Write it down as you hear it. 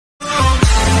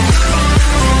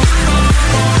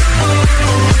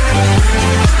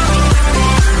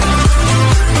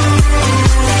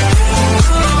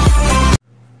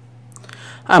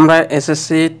আমরা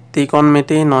এসএসসি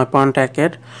ত্রিকোণমিতি 9.1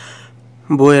 এর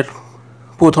বইয়ের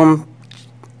প্রথম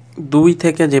 2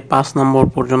 থেকে যে 5 নম্বর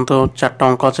পর্যন্ত 4টা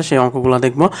অঙ্ক আছে সেই অঙ্কগুলো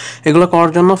দেখব। এগুলো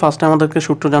করার জন্য ফার্স্টে আমাদেরকে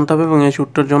সূত্র জানতে হবে এবং এই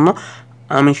সূত্রের জন্য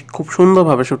আমি খুব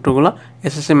সুন্দরভাবে সূত্রগুলো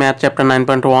SSC math chapter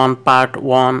 9.1 part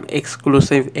 1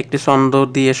 exclusive একটি ছন্দ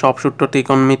দিয়ে সব সূত্র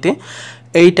ত্রিকোণমিতি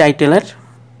এই টাইটেলের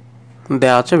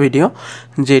দেওয়া আছে ভিডিও,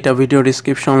 যেটা ভিডিও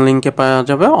ডিসক্রিপশন লিঙ্কে পাওয়া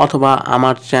যাবে অথবা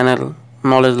আমার চ্যানেল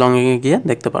নলেজ লংয়ে গিয়ে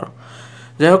দেখতে পারো।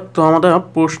 যাই হোক, তো আমাদের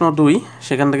প্রশ্ন 2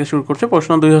 সেখান থেকে শুরু করছে।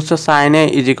 প্রশ্ন 2 হচ্ছে sin a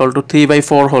 =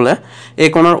 3/4 হলে এ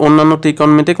কোণের অন্যান্য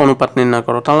ত্রিকোণমিতিক অনুপাত নির্ণয়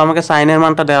করো। তাহলে আমাকে sin এর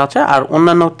মানটা দেওয়া আছে আর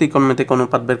অন্যান্য ত্রিকোণমিতিক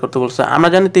অনুপাত বের করতে বলছে। আমরা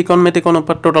জানি ত্রিকোণমিতিক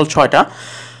অনুপাত টোটাল 6টা।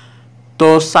 তো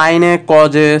sin a,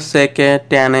 cos a, sec a,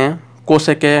 tan a,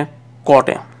 cosec a, cot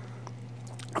a।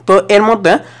 তো এর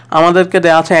মধ্যে আমাদেরকে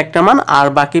দেওয়া আছে একটা মান আর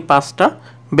বাকি 5টা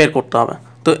বের করতে হবে।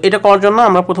 তো এটা করার জন্য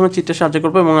আমরা প্রথমে চিত্রের সাহায্য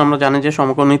করব এবং আমরা জানি যে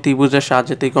সমকোণী ত্রিভুজের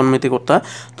সাহায্যে ত্রিকোণমিতি করতে হয়।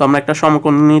 তো আমরা একটা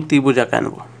সমকোণী ত্রিভুজ আঁকায়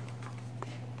নেব।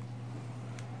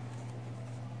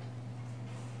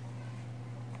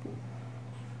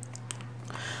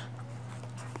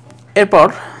 এরপর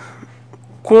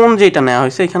কোণ যেটা নেওয়া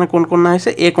হয়েছে, এখানে কোণ নেওয়া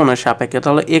হয়েছে এ কোণের সাপেক্ষে।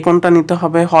 তাহলে এ কোণটা নিতে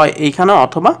হবে হয় এইখানে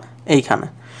অথবা এইখানে,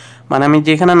 মানে আমি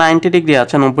যেখানে 90 ডিগ্রি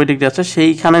আছে 90 ডিগ্রি আছে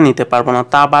সেইখানে নিতে পারবো না,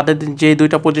 তা বাদে যে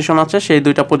দুইটা পজিশন আছে সেই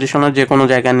দুইটা পজিশনের যে কোনো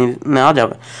জায়গায় নেওয়া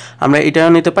যাবে। আমরা এটাও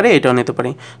নিতে পারি এটাও নিতে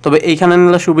পারি, তবে এইখানে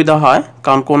নিলে সুবিধা হয়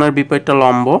কারণ কোণের বিপরীতটা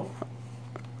লম্ব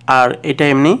আর এটা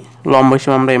এমনি লম্ব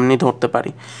হিসেবে আমরা এমনি ধরতে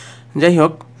পারি। যাই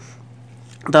হোক,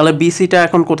 তাহলে বিসিটা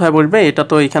এখন কোথায় বসবে, এটা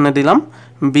তো এইখানে দিলাম।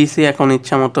 বিসি এখন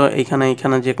ইচ্ছা মতো এইখানে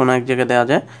যে কোনো এক জায়গায় দেওয়া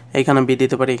যায়। এইখানে বি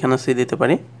দিতে পারি, এখানে সি দিতে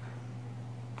পারি।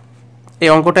 এই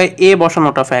অঙ্কটায় এ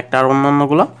বসানোটা ফ্যাক্ট, আর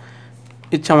অন্যান্যগুলো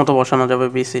ইচ্ছা মতো বসানো যাবে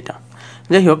বিসিটা।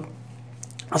 যাই হোক,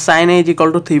 sin a =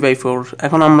 3/4।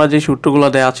 এখন আমরা যে সূত্রগুলো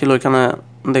দেওয়া ছিল ওইখানে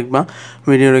দেখবা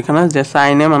ভিডিওর এখানে, যে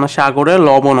sin a মানে সাগরে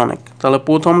লবণ অনেক। তাহলে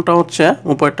প্রথমটা হচ্ছে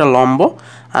উপরেরটা লম্ব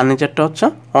আর নিচেরটা হচ্ছে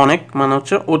অনেক মানে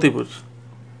হচ্ছে অতিভুজ।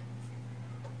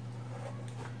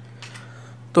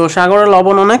 তো সাগরের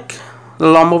লবণ অনেক,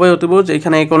 লম্ব বাই অতিভুজ।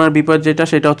 এখানে এই কোণের বিপরীত যেটা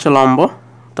সেটা হচ্ছে লম্ব,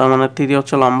 তার মানে 3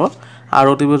 হচ্ছে লম্ব আর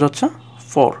অতিভুজ হচ্ছে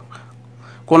 4।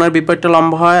 কোণের বিপরীতটা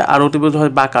লম্ব হয় আর অতিভুজ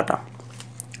হয় বাঁকাটা।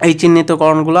 এই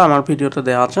চিহ্নিতকরণগুলো আমার ভিডিওতে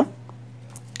দেওয়া আছে।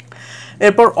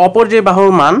 এরপর অপর যে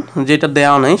বাহুর মান যেটা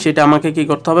দেওয়া নেই সেটা আমাকে কি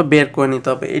করতে হবে, বের করে নিতে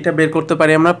হবে। এটা বের করতে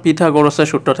পারি আমরা পিথাগোরাসের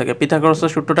সূত্র থেকে।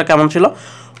 পিথাগোরাসের সূত্রটা কেমন ছিল,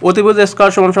 অতিভুজ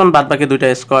স্কয়ার সমান বাদ বাকি দুইটা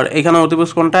স্কয়ার। এখানে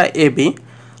অতিভুজ কোণটা এবি,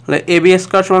 তাহলে এবি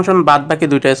স্কয়ার সমান বাদ বাকি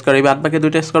দুইটা স্কয়ার। এই বাদ বাকি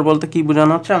দুইটা স্কয়ার বলতে কি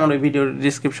বোঝানো হচ্ছে আমার এই ভিডিওর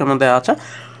ডিসক্রিপশনে দেওয়া আছে।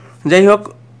 যাই হোক,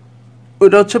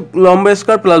 ওইটা হচ্ছে লম্ব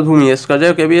স্কয়ার প্লাস ভূমি স্কয়ার। যাই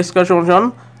হোক, এবি স্কয়ার সমান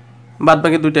বাদ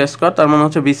বাকি দুইটা স্কয়ার, তার মানে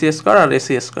হচ্ছে বিসি স্কয়ার আর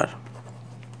এসি স্কয়ার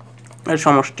এর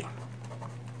সমষ্টি।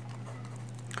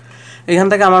 এখান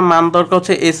থেকে আমার মান দরকার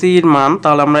হচ্ছে এসির মান,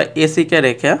 তাহলে আমরা এসিকে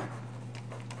রেখে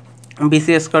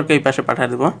বিসি স্কয়ারকে এই পাশে পাঠিয়ে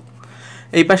দেবো।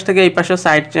 এই পাশ থেকে এই পাশে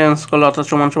সাইড চেঞ্জ করলে অর্থাৎ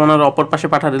সমান সমানের অপর পাশে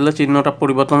পাঠিয়ে দিলে চিহ্নটা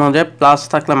পরিবর্তন হয়ে যায়। প্লাস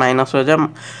থাকলে মাইনাস হয়ে যায়,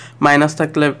 মাইনাস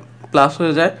থাকলে প্লাস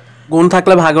হয়ে যায়, গুণ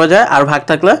থাকলে ভাগ হয়ে যায় আর ভাগ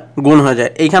থাকলে গুণ হয়ে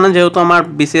যায়। এইখানে যেহেতু আমার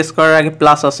বিসি স্কয়ারের আগে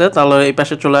প্লাস আছে তাহলে এই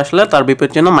পাশে চলে আসলে তার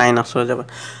বিপরীত চিহ্ন মাইনাস হয়ে যাবে।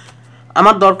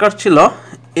 আমার দরকার ছিল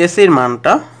এসির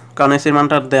মানটা, কারণ এসির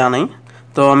মানটা দেওয়া নেই।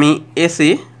 তো আমি এসি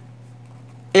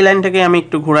এই লাইনটাকে আমি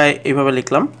একটু ঘুরাই এইভাবে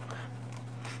লিখলাম,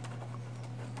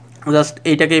 জাস্ট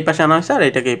এইটাকে এই পাশে আনা হয়েছে আর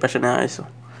এইটাকে এই পাশে নেওয়া হয়েছে।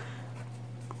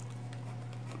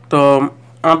 তো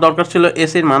আমার দরকার ছিল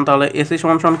এসির মান, তাহলে এসি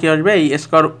সমান কি আসবে, এই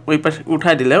স্কয়ার ওই পাশে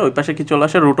উঠাই দিলে ওই পাশে কি চলে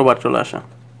আসে, √/, চলে আসে।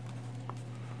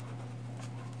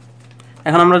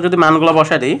 এখন আমরা যদি মানগুলো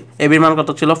বসাই দিই, এবির মান কত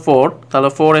ছিল 4, তাহলে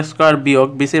 4 স্কয়ার বিয়োগ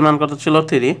বিসির মান কত ছিল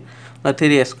 3,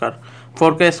 3 স্কয়ার।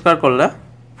 4কে স্কয়ার করলে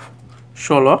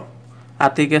 16 আর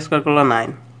 3কে স্কয়ার করলে 9,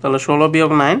 তাহলে 16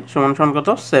 বিয়োগ 9 সমান কত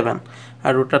 7,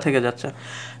 আর রুটটা থেকে যাচ্ছে।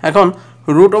 এখন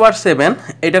 √/7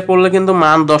 এটা করলে কিন্তু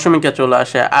মান দশমিকে চলে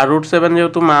আসে, আর √7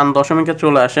 যেহেতু মান দশমিকে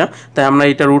চলে আসে তাই আমরা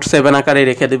এটা √7 আকারে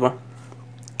রেখে দিব।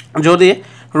 যদি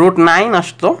 √9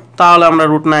 আসতো তাহলে আমরা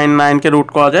 √9কে রুট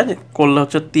করা যায়, করলে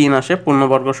হচ্ছে 3 আসে,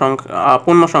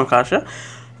 পূর্ণ সংখ্যা আসে।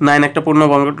 9 একটা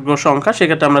পূর্ণবর্গ সংখ্যা,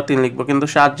 সেক্ষেত্রে আমরা 3 লিখবো। কিন্তু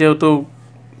 7 যেহেতু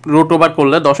 √/,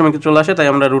 করলে দশমিকে চলে আসে তাই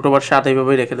আমরা √/7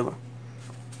 এইভাবেই রেখে দেবো।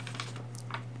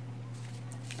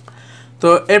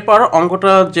 তো এরপর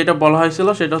অঙ্কটা যেটা বলা হয়েছিল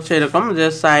সেটা হচ্ছে এরকম, যে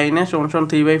sin a =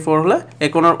 3/4 হলে এ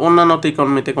কোণের অন্যান্য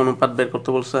ত্রিকোণমিতিক অনুপাত বের করতে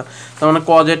বলছে। তার মানে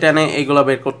cos a tan a এইগুলো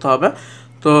বের করতে হবে।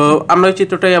 তো আমরা ওই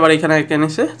চিত্রটাই আবার এখানে এঁকে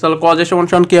নিছি। তাহলে cos a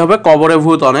সমান কি হবে, কবরে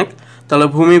ভূত অনেক, তাহলে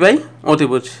ভূমি বাই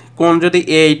অতিভুজ। কোণ যদি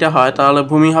a এইটা হয় তাহলে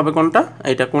ভূমি হবে কোনটা,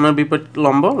 এইটা। কোণের বিপরীত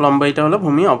লম্ব, লম্ব এইটা হলে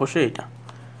ভূমি অবশ্যই এইটা।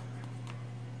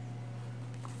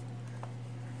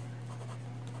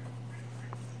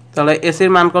 তাহলে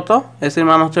এসির মান কত, এসির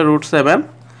মান হচ্ছে √7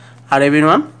 আর এবির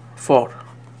মান 4।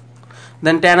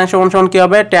 দেন tan এর সমান সমান কী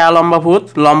হবে, ট্যা লম্বা ভূত,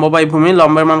 লম্ব বাই ভূমি,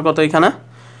 লম্বের মান কত এখানে,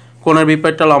 কোণের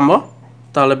বিপরীতটা লম্ব,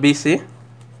 তাহলে বিসি,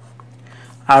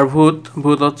 আর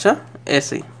ভূত হচ্ছে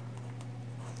এসি।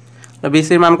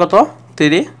 বিসির মান কত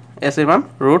 3, এসির মান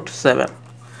 √7।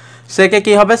 সেকে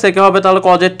কী হবে, সেকে হবে তাহলে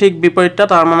কজের ঠিক বিপরীতটা,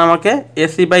 তার মানে আমাকে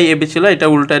এসি বাই এবি ছিল, এটা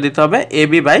উল্টায় দিতে হবে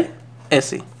এবি বাই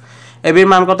এসি। এবির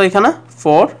মান কত এখানে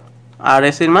 4 আর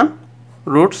এসির মান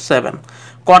 √7।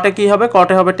 কটে কী হবে,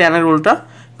 কটে হবে ট্যানের উল্টা,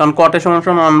 কারণ কটে সমান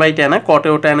সমান 1/tan, কটে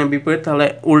ও ট্যানের বিপরীত, তাহলে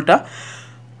উল্টা,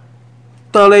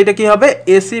 তাহলে এটা কি হবে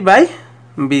এসি বাই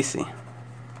বিসি,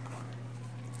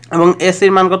 এবং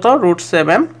এসির মান কত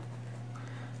 √7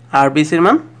 আর বিসির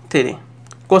মান 3।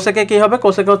 কোসেকে কি হবে,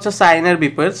 কোসেকে হচ্ছে সাইনের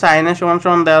বিপরীত, সাইনের সমান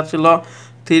সমান দেওয়া ছিল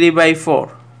 3/4,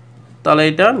 তাহলে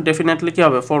এটা ডেফিনেটলি কি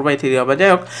হবে 4/3 হবে। যাই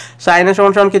হোক, সাইনের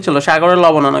সমান সমান কি ছিল, সাগরের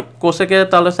লবণ অনেক, কোসেকে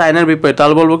তাহলে সাইনের বিপরীত,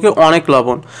 তাহলে বলবো কি অনেক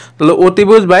লবণ, তাহলে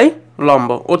অতিভুজ বাই লম্ব।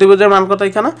 অতিভুজের মান কত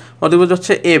এখানে, অতিভুজ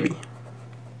হচ্ছে এবি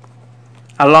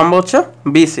আর লম্ব হচ্ছে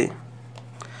বিসি,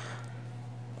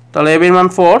 তাহলে এবির মান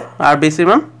 4 আর বিসির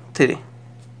মান 3।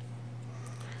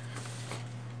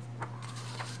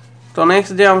 তো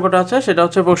নেক্সট যে অঙ্কটা আছে সেটা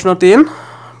হচ্ছে প্রশ্ন 3,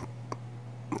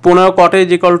 15 কটে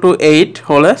 = 8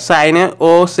 হলে সাইনে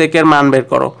ও সেকের মান বের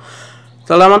করো।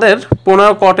 তাহলে আমাদের 15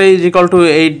 কটে =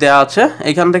 8 দেওয়া আছে,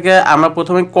 এখান থেকে আমরা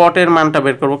প্রথমে কটের মানটা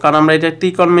বের করব, কারণ আমরা এটা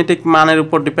ত্রিকোণমিতিক মানের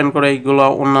উপর ডিপেন্ড করে এইগুলো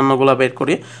অন্যান্যগুলো বের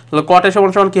করি। তাহলে কটের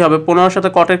সমান সমান কী হবে, 15-এর সাথে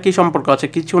কটের কী সম্পর্ক আছে,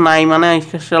 কিছু নাই, মানে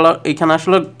এখানে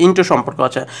আসলে ইন্টু সম্পর্ক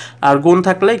আছে, আর গুণ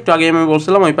থাকলে একটু আগে আমি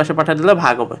বলছিলাম ওই পাশে পাঠিয়ে দিলে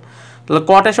ভাগ হবে। তাহলে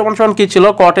কটের সমান সমান কী ছিল,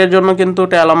 কটের জন্য কিন্তু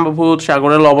ট্যা লম্ব ভূত,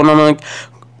 সাগরের লবণ অনেক,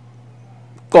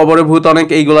 কবরে ভূত অনেক,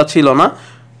 এইগুলা ছিল না।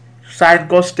 সাইন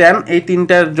কস ট্যান এই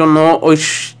তিনটার জন্য ওই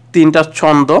তিনটা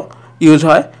ছন্দ ইউজ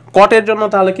হয়। কটের জন্য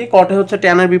তাহলে কি, কটে হচ্ছে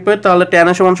ট্যানের বিপরীত, তাহলে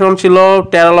ট্যানের সমান সমান ছিল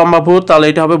ট্যা লম্বা ভূত, তাহলে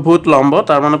এটা হবে ভূত লম্ব,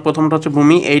 তার মানে প্রথমটা হচ্ছে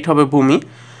ভূমি, 8 হবে ভূমি।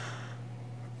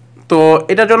 তো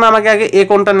এটার জন্য আমাকে আগে এ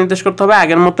কোণটা নির্দেশ করতে হবে,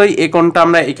 আগের মতোই এ কোণটা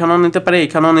আমরা এখানেও নিতে পারি,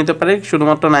 এখানেও নিতে পারি,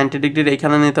 শুধুমাত্র 90 ডিগ্রির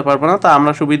এখানে নিতে পারবো না, তা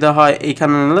আমরা সুবিধা হয়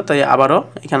এইখানে নিলে, তাই আবারও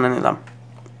এখানে নিলাম।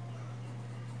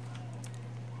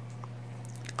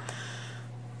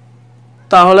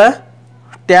 তাহলে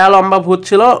ট্যা লম্বা ভূত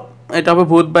ছিল, এটা হবে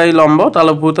ভূত বাই লম্ব,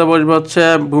 তাহলে ভূতে বসবে হচ্ছে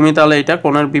ভূমি, তাহলে এটা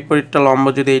কোণের বিপরীতটা লম্ব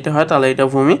যদি এইটা হয় তাহলে এটা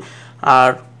ভূমি, আর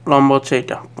লম্ব হচ্ছে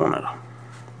এইটা 15।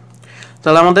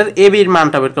 তাহলে আমাদের এবির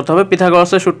মানটা বের করতে হবে।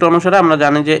 পিথাগোরাসের সূত্র অনুসারে আমরা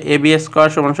জানি যে এবি স্কোয়ার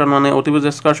সমান সমান মানে অতিভুজ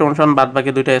স্কোয়ার সমান সমান বাদ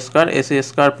বাকি দুইটা square, AC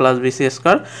square plus BC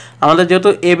square. আমাদের যেহেতু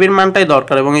এবির মানটাই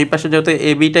দরকার এবং এই পাশে যেহেতু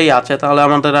এবিটাই আছে, তাহলে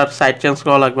আমাদের আর সাইড চেঞ্জ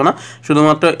করা লাগবে না,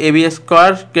 শুধুমাত্র এবি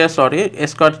স্কোয়ারকে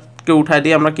স্কোয়ারকে উঠায়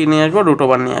দিয়ে আমরা কি নিয়ে আসবো,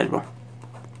 √ওভার নিয়ে আসবো।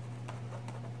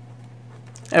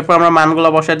 এরপর আমরা মানগুলো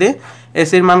বসাই দিই।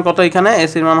 এসির মান কত এখানে,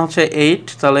 এসির মান হচ্ছে 8,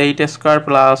 তাহলে 8 স্কোয়ার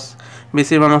প্লাস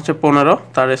বিসির মান হচ্ছে 15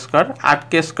 তার স্কোয়ার,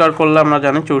 8কে স্কোয়ার করলে আমরা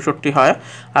জানি 64 হয়,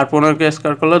 আর 15কে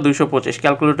স্কোয়ার করলে 225,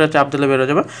 ক্যালকুলেটর চাপ দিলে বেরো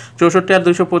যাবে। 64 আর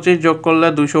 225 যোগ করলে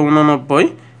 289,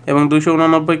 এবং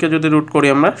 289কে যদি রুট করি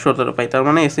আমরা 17 পাই, তার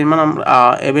মানে এসির মান আমরা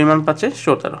এবির মান পাচ্ছি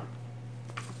 17।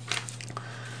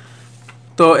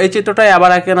 তো এই চিত্রটাই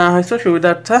আবার এঁকে নেওয়া হয়েছে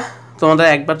সুবিধার্থে, তোমাদের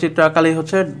একবার চিত্র আঁকালেই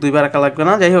হচ্ছে, দুইবার আঁকা লাগবে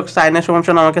না। যাই হোক, সাইনের সমান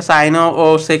সমান আমাকে সাইন ও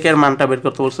সেকের মানটা বের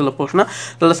করতে বলছিল প্রশ্ন,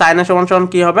 তাহলে সাইনের সমান সমান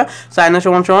কী হবে, সাইনের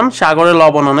সমান সমান সাগরের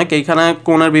লবণ অনেক, এইখানে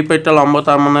কোণের বিপরীতটা লম্ব,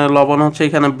 তার মানে লবণ হচ্ছে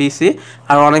এখানে বিসি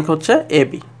আর অনেক হচ্ছে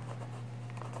এবি।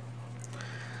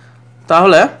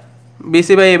 তাহলে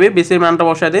বিসি বাই এবি, বিসির মানটা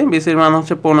বসাই দিই, বিসির মান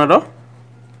হচ্ছে 15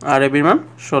 আর এবির মান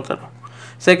 17।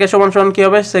 সেকের সমান সমান কী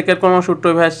হবে, সেকের কোনো সূত্র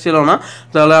ভ্যাস ছিল না,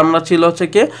 তাহলে আমরা ছিল হচ্ছে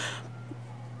কি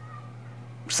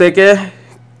সেকে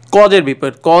কজের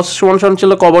বিপরীত, কজ সমান সমান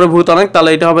ছিল কবরে ভূত অনেক, তাহলে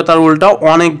এটা হবে তার উল্টা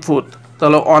অনেক ভূত,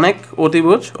 তাহলে অনেক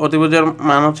অতিভুজ, অতিভুজের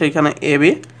মান হচ্ছে এখানে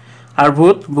এবি, আর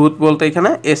ভূত বলতে এখানে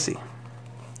এসি।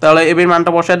 তাহলে এবির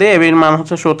মানটা বসায় দিয়ে এবির মান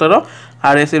হচ্ছে 17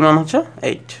 আর এসির মান হচ্ছে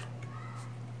 8।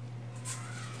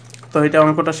 তো এটা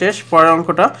অঙ্কটা শেষ। পরের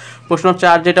অঙ্কটা প্রশ্ন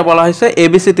 4, যেটা বলা হয়েছে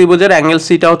এবিসি ত্রিভুজের অ্যাঙ্গেল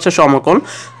সিটা হচ্ছে সমকোণ,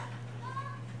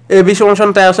 এবি সমান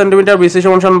সমান 13 সেন্টিমিটার, বিসি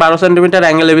সমান সমান 12 সেন্টিমিটার,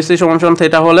 অ্যাঙ্গেল এবিসি সমান সমান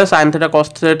থিটা হলে সাইন থিটা কস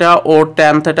থিটা ও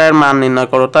ট্যান থিটা এর মান নির্ণয়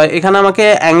করো। তাই এখানে আমাকে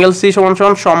অ্যাঙ্গেল সি সমান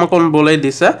সমান সমকোণ বলেই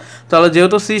দিছে, তাহলে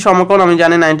যেহেতু সি সমকোণ আমি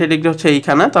জানি 90 ডিগ্রি হচ্ছে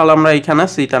এইখানে, তাহলে আমরা এইখানে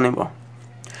সিটা নিব।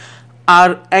 আর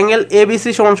অ্যাঙ্গেল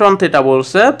এবিসি সমান সমান থিটা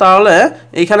বলছে, তাহলে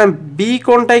এইখানে বি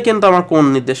কোণটাই কিন্তু আমার কোণ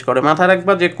নির্দেশ করে, মাথায়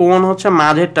রাখবা যে কোণ হচ্ছে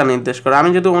মাঝেরটা নির্দেশ করে। আমি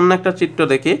যদি অন্য একটা চিত্র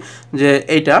দেখি, যে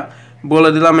এইটা বলে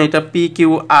দিলাম এটা পি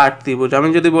কিউ আর ত্রিভুজ, আমি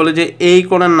যদি বলি যে এই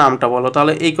কোণের নামটা বলো,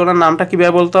 তাহলে এই কোণের নামটা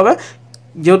কীভাবে বলতে হবে,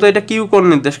 যেহেতু এটা কিউ কোণ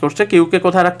নির্দেশ করছে, কিউকে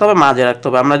কোথায় রাখতে হবে, মাঝে রাখতে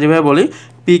হবে। আমরা যেভাবে বলি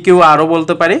পি কিউ আরও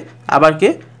বলতে পারি, আবার কি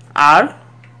আর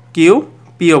কিউ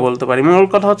পিও বলতে পারি, মূল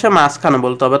কথা হচ্ছে মাঝখানে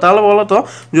বলতে হবে। তাহলে বলো তো,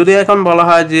 যদি এখন বলা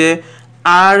হয় যে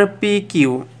আর পি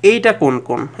কিউ এইটা কোন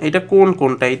কোন, এটা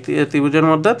কোনটা এই ত্রিভুজের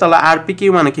মধ্যে? তাহলে আর পি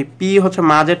কিউ মানে কি, পি হচ্ছে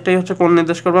মাঝেরটাই হচ্ছে কোন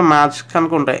নির্দেশ করবে, মাঝখান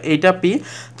কোনটা, এইটা পি,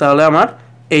 তাহলে আমার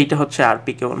এইটা হচ্ছে আর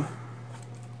পি কিউ।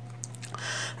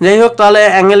 যাই হোক, তাহলে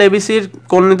অ্যাঙ্গেল এবিসির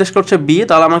কোণ নির্দেশ করছে বি,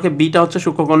 তাহলে আমাকে বিটা হচ্ছে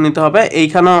সূক্ষ্মকোণ নিতে হবে,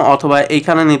 এইখানে অথবা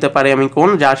এইখানে নিতে পারি আমি কোণ,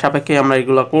 যার সাপেক্ষে আমরা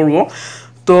এগুলো করব।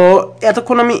 তো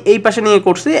এতক্ষণ আমি এই পাশে নিয়ে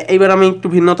করছি, এইবার আমি একটু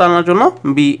ভিন্নতা আনার জন্য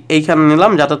বি এইখানে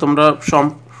নিলাম, যাতে তোমরা সম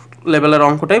লেভেলের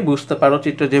অঙ্কটাই বুঝতে পারো,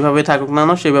 চিত্র যেভাবে থাকুক না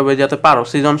সেভাবে যাতে পারো।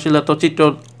 সৃজনশীলতা তো চিত্র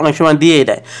অনেক সময় দিয়েই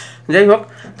দেয়। যাই হোক,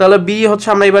 তাহলে বি হচ্ছে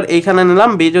আমরা এবার এইখানে নিলাম,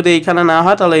 বি যদি এইখানে না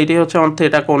হয় তাহলে এইটাই হচ্ছে আমার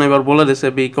থেটা কোণ, এবার বলে দিছে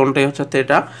বি কোণটাই হচ্ছে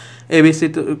থেটা।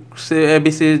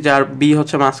 এবিসি যার বি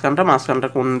হচ্ছে মাঝখানটা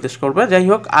কোণ নির্দেশ করবে। যাই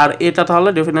হোক, আর এটা তাহলে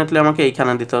ডেফিনেটলি আমাকে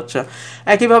এইখানে দিতে হচ্ছে।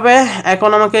 একইভাবে এখন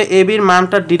আমাকে এবির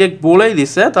মানটা ডিরেক্ট বলেই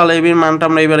দিছে, তাহলে এবির মানটা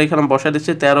আমরা এবার এখানে বসা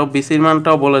দিচ্ছি 13, বিসির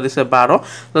মানটাও বলে দিছে 12।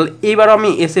 তাহলে এইবার আমি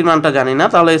এসির মানটা জানি না,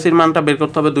 তাহলে এসির মানটা বের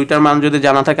করতে হবে, দুইটার মান যদি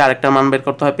জানা থাকে আরেকটার মান বের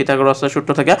করতে হয় পিথাগোরাসের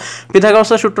সূত্র থেকে।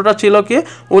 পিথাগোরাসের সূত্রটা ছিল কি,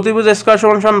 অতিভুজ স্কয়ার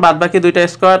সমান বাদ বাকি দুইটা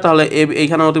স্কয়ার, তাহলে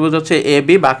এইখানে অতিভুজ হচ্ছে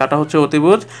এবি, বাঁকাটা হচ্ছে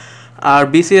অতিভুজ, আর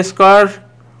BC square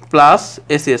plus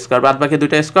AC square, বাদ বাকি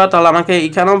দুইটা স্কয়ার। তাহলে আমাকে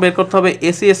এখানেও বের করতে হবে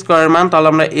এসি স্কয়ারের মান, তাহলে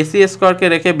আমরা এসি স্কয়ারকে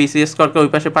রেখে বিসি স্কয়ারকে ওই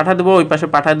পাশে পাঠিয়ে দেবো, ওই পাশে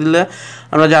পাঠিয়ে দিলে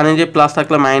আমরা জানি যে প্লাস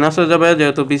থাকলে মাইনাস হয়ে যাবে,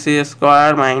 যেহেতু বিসি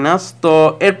স্কয়ার মাইনাস। তো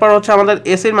এরপর হচ্ছে আমাদের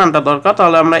এসির মানটা দরকার,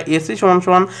 তাহলে আমরা এসি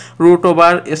সমান রুট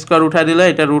ওভার স্কয়ার উঠাই দিলে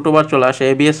এটা রুট ওভার চলে আসে,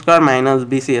 AB square minus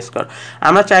BC square.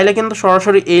 আমরা চাইলে কিন্তু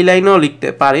সরাসরি এই লাইনেও লিখতে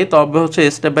পারি, তবে হচ্ছে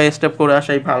স্টেপ বাই স্টেপ করে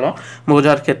আসাই ভালো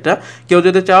বোঝার ক্ষেত্রে। কেউ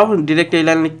যদি চাও ডিরেক্ট এই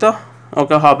লাইন লিখতে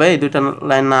ওকে হবে, এই দুইটা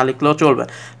লাইন না লিখলেও চলবে।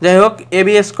 যাই হোক,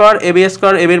 এবি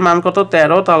স্কয়ার এবির মান কত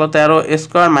 13, তাহলে 13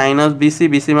 স্কয়ার মাইনাস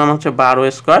বিসি মান হচ্ছে 12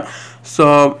 স্কয়ার। সো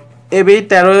এবি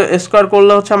 13 স্কয়ার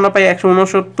করলে হচ্ছে আমরা পাই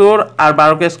 169, আর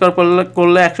 12কে স্কয়ার করলে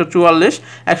 144,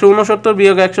 169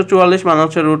 বিয়োগ 144 মানে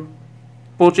হচ্ছে রুট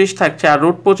 25 থাকছে, আর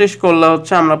রুট 25 করলে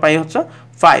হচ্ছে আমরা পাই হচ্ছে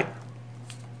 5।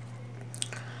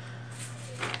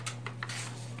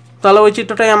 তাহলে ওই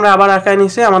চিত্রটাই আমরা আবার আঁকায়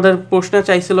নিছি। আমাদের প্রশ্নে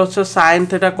চাইছিল হচ্ছে সাইন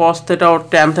থেটা, কস থেটা ও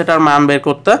ট্যান থেটার মান বের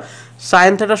করতে।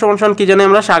 সাইন থেটা সমান কি জানি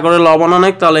আমরা, সাগরের লবণ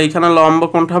অনেক, তাহলে এইখানে লম্ব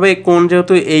কোনটা হবে, কোণ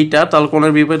যেহেতু এইটা, তাহলে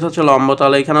কোণের বিপরীত হচ্ছে লম্ব,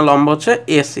 তাহলে এখানে লম্ব হচ্ছে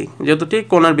এসি, যেহেতু ঠিক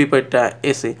কোণের বিপরীতটা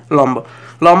এসি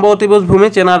লম্ব অতিভুজ ভূমি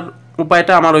চেনার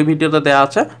উপায়টা আমার ওই ভিডিওতে দেওয়া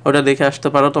আছে, ওটা দেখে আসতে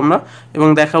পারো তোমরা, এবং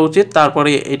দেখা উচিত, তারপরে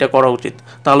এটা করা উচিত,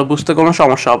 তাহলে বুঝতে কোনো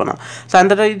সমস্যা হবে না। সাইন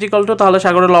থেটা ইজিক্যাল টু, তাহলে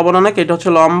সাগরের লবণ অনেক, এটা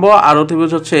হচ্ছে লম্ব, আর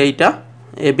অতিভুজ হচ্ছে এইটা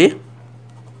এবি,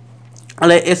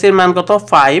 তাহলে এসির মান কত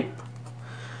 5,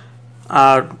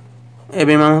 আর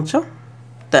এবি মান হচ্ছে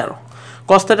 13।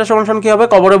 কস থেটা সমান কি হবে,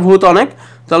 কবরে ভূত অনেক,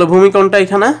 তাহলে ভূমি কোণটা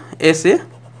এখানে এসি,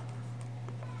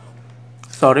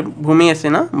 সরি ভূমি এসি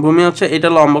না, ভূমি হচ্ছে এটা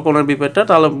লম্ব কোণের বিপরীতটা,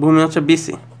 তাহলে ভূমি হচ্ছে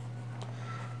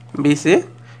বিসি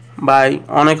বাই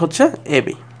অনেক হচ্ছে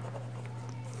এবি।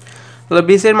 তাহলে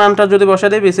বিসির মানটা যদি বসা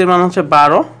দিই, বিসির মান হচ্ছে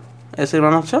 12, এসির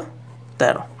মান হচ্ছে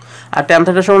 13। আর ট্যান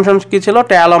থেটা সমান কি ছিল,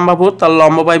 ট্যা লম্বা ভূত, তাহলে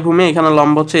লম্ব বাই ভূমি, এখানে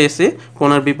লম্ব হচ্ছে এসি,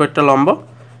 কোণের বিপরীতটা লম্ব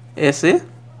এসি,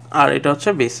 আর এটা হচ্ছে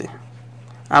বিসি।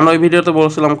 আমরা ওই ভিডিওতে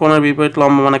বলছিলাম কোণের বিপরীত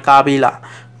লম্ব মানে কাবিলা।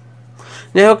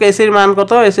 যাই হোক, এসির মান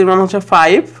কত, এসির মান হচ্ছে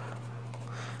 5,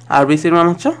 আর বিসির মান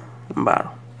হচ্ছে 12।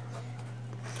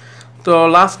 তো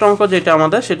লাস্ট অঙ্ক যেটা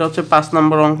আমাদের, সেটা হচ্ছে 5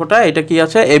 নম্বর অঙ্কটা। এটা কি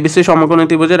আছে, এবিসি সমকোণী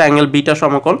ত্রিভুজের অ্যাঙ্গেল বিটা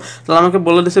সমকোণ। তাহলে আমাকে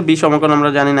বলে দিছে বি সমকোণ, আমরা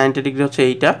জানি 90 ডিগ্রি হচ্ছে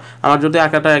এইটা। আমার যদি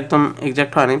আঁকাটা একদম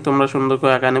এক্সাক্ট হয়নি, তোমরা সুন্দর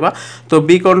করে আঁকা নেবা। তো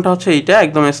বি কোণটা হচ্ছে এইটা,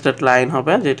 একদম স্ট্রেট লাইন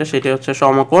হবে যেটা, সেটা হচ্ছে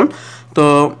সমকোণ। তো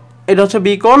এটা হচ্ছে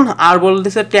বি কোণ, আর বলে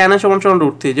দিছে ট্যান এ সমান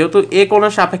 √3, যেহেতু এ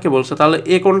কোণের সাপেক্ষে বলছে, তাহলে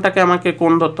এ কোণটাকে আমাকে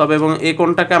কোণ ধরতে হবে, এবং এ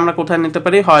কোণটাকে আমরা কোথায় নিতে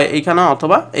পারি, হয় এইখানে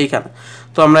অথবা এইখানে।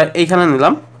 তো আমরা এইখানে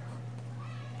নিলাম,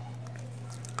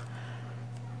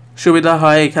 সুবিধা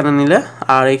হয় এখানে নিলে,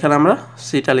 আর এখানে আমরা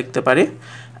সিটা লিখতে পারি।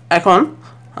 এখন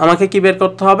আমাকে কি বের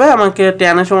করতে হবে, আমাকে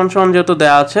ট্যান এ সমান যেহেতু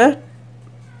দেওয়া আছে,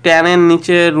 ট্যানের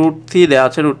নিচে √3 দেওয়া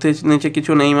আছে, √3 নিচে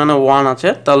কিছু নেই মানে 1 আছে,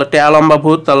 তাহলে ট্যা লম্বা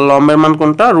ভূত, তাহলে লম্বের মান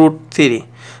কোনটা, √3,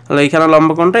 তাহলে এইখানে লম্ব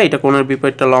কোনটা, এটা কোণের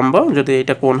বিপরীতটা লম্ব, যদি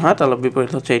এটা কোণ হয় তাহলে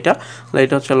বিপরীত হচ্ছে এইটা, তাহলে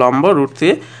এটা হচ্ছে লম্ব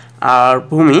 √3, আর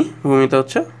ভূমিতে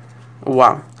হচ্ছে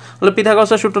 1। তাহলে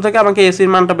পিথাগোরাসের সূত্র থেকে আমাকে এসির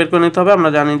মানটা বের করে নিতে হবে। আমরা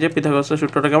জানি যে পিথাগোরাসের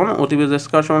সূত্রটা কেমন, অতিভুজ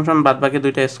স্কয়ার সমান বাদ বাকি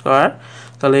দুইটা স্কয়ার,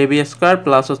 তাহলে এবি স্কয়ার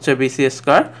প্লাস হচ্ছে বিসি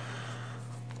স্কয়ার।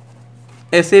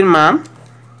 এসির মান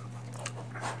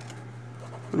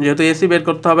যেহেতু এসি বের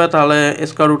করতে হবে, তাহলে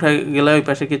স্কয়ার উঠে গেলে ওই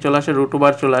পাশে কি চলে আসে,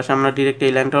 √2 চলে আসে, আমরা ডিরেক্ট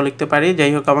এই লাইনটাও লিখতে পারি।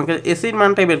 যাই হোক, আমাকে এসির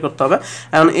মানটাই বের করতে হবে।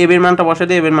 এখন এবির মানটা বসে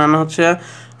দিই, এবির মান হচ্ছে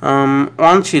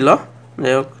 1 ছিল,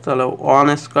 যাই হোক, তাহলে 1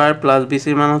 স্কয়ার প্লাস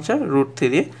বিসির মান হচ্ছে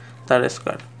 √3 তার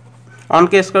স্কয়ার, 1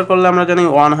 কে স্কোয়ার করলে আমরা জানি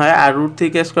 1 হয়, আর √3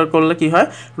 কে স্কোয়ার করলে কি হয়,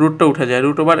 রুটটা উঠে যায়।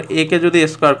 √a কে যদি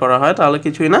স্কোয়ার করা হয় তাহলে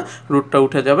কিছুই না, রুটটা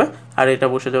উঠে যাবে আর এটা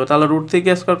বসে যাবে। তাহলে √3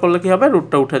 কে স্কোয়ার করলে কি হবে,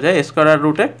 রুটটা উঠে যায়, স্কোয়ার আর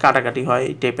রুটে কাটাকাটি হয়,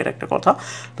 এই টাইপের একটা কথা।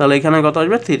 তাহলে এখানে কত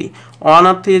আসবে 3, 1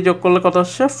 আর 3 যোগ করলে কত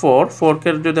আসছে 4, 4 কে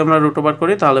যদি আমরা √ওভার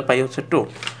করি তাহলে পাই হচ্ছে 2।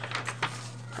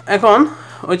 এখন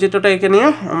ওই চিত্রটা এঁকে নিয়ে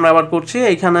আমরা আবার করছি।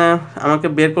 এইখানে আমাকে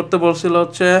বের করতে বলছিল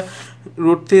হচ্ছে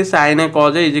 √3 sin a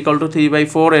cos a =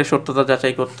 3/4 এর সত্যতা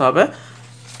যাচাই করতে হবে।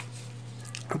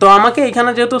 তো আমাকে এখানে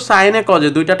যেহেতু sin a cos a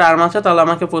দুইটা টার্ম আছে, তাহলে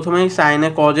আমাকে প্রথমেই sin a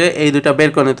cos a এই দুইটা বের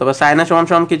করে নিতে হবে। sin a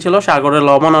সমান কি ছিল, সাগরের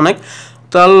লবণ অনেক।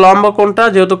 তাহলে লম্ব কোনটা,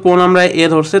 যেহেতু কোণ আমরা এ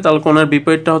ধরছি তাহলে কোণের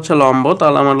বিপরীতটা হচ্ছে লম্ব,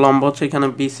 তাহলে আমার লম্ব হচ্ছে এখানে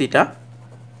বিসিটা,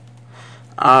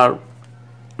 আর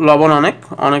লবণ অনেক,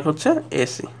 অনেক হচ্ছে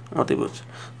এসি অতিভুজ।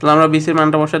 তাহলে আমরা বিসির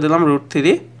মানটা বসে দিলাম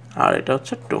 √3 আর এটা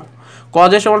হচ্ছে 2।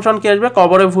 cos a সমান কি আসবে,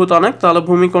 কবরে ভূত অনেক, তাহলে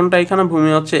ভূমি কোনটা, এখানে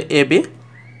ভূমি হচ্ছে এবি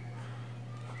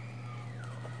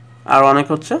আর অনেক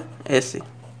হচ্ছে এসি,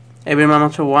 এবির মান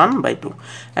হচ্ছে 1/2।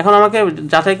 এখন আমাকে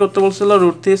যাচাই করতে বলছিল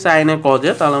 √3 sin a cos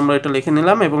a, তাহলে আমরা এটা লিখে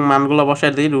নিলাম এবং মানগুলো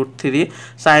বসাই দিই। √3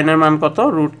 sin এর মান কত,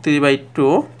 √3/2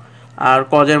 আর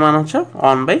cos এর মান হচ্ছে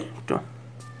 1/2।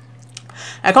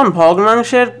 এখন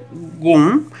ভগ্নাংশের গুণ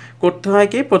করতে হয়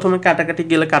কি, প্রথমে কাটাকাটি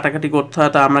গেলে কাটাকাটি করতে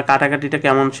হয়। তা আমরা কাটাকাটিটা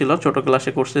কেমন ছিল ছোট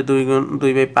ক্লাসে করছি,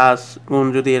 2/5 গুণ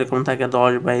যদি এরকম থাকে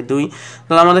 10/2,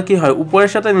 তাহলে আমাদের কি হয়,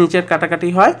 উপরের সাথে নিচের কাটাকাটি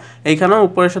হয়, এইখানেও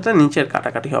উপরের সাথে নিচের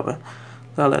কাটাকাটি হবে,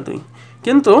 তাহলে 2।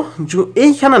 কিন্তু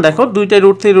এইখানে দেখো দুইটাই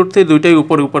 √3 দুইটাই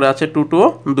উপরে আছে, 2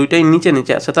 দুইটাই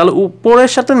নিচে আছে, তাহলে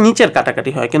উপরের সাথে নিচের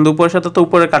কাটাকাটি হয়, কিন্তু উপরের সাথে তো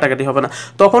উপরের কাটাকাটি হবে না।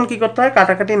 তখন কি করতে হয়,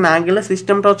 কাটাকাটি না গেলে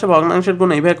সিস্টেমটা হচ্ছে ভগ্নাংশের গুণ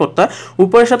এইভাবে করতে হয়,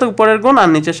 উপরের সাথে উপরের গুণ আর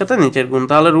নিচের সাথে নিচের গুণ।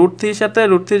 তাহলে √3 সাথে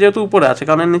 √3 যেহেতু উপরে আছে,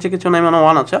 কারণ এর নিচে কিছু নাই, মানে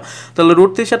 1 আছে, তাহলে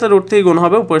 √3 সাথে √3 গুণ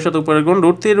হবে, উপরের সাথে উপরের গুণ।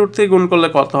 √3 গুণ করলে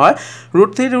কত হয়,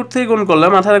 √3 গুণ করলে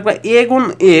মাথায় রাখবা a গুণ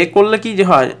a করলে কি যে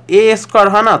হয়, a স্কয়ার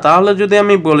হয় না। তাহলে যদি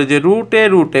আমি বলি যে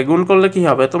 √a গুণ করলে কি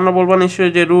হবে, তোমরা বলবা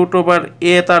নিশ্চয়ই যে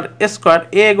 √a তার স্কয়ার,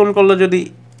 a গুণ করলে যদি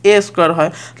a স্কয়ার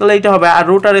হয় তাহলে এইটা হবে, আর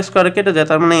রুট আর স্কয়ার কেটে যায়,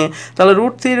 তার মানে তাহলে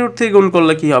 √3 গুণ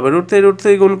করলে কি হবে,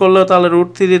 √3 গুণ করলে তাহলে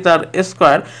 √3 তার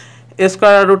স্কয়ার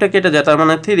আর রুটে কেটে যায়, তার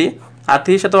মানে 3, আর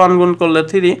 3 সাথে 1 গুণ করলে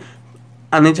 3,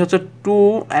 আর নিচে হচ্ছে 2,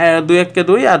 2 1 কে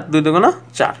 2 আর 2 2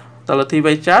 4, তাহলে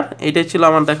 3/4। এইটাই ছিল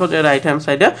আমার, দেখো যে রাইট হ্যান্ড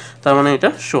সাইডে, তার মানে এটা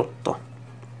সত্য।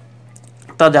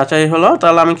 তা যাচাই হলো,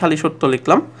 তাহলে আমি খালি সত্য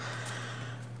লিখলাম।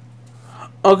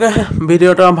 ওকে,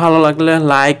 ভিডিওটা ভালো লাগলে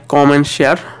like, comment,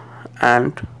 share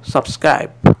and subscribe.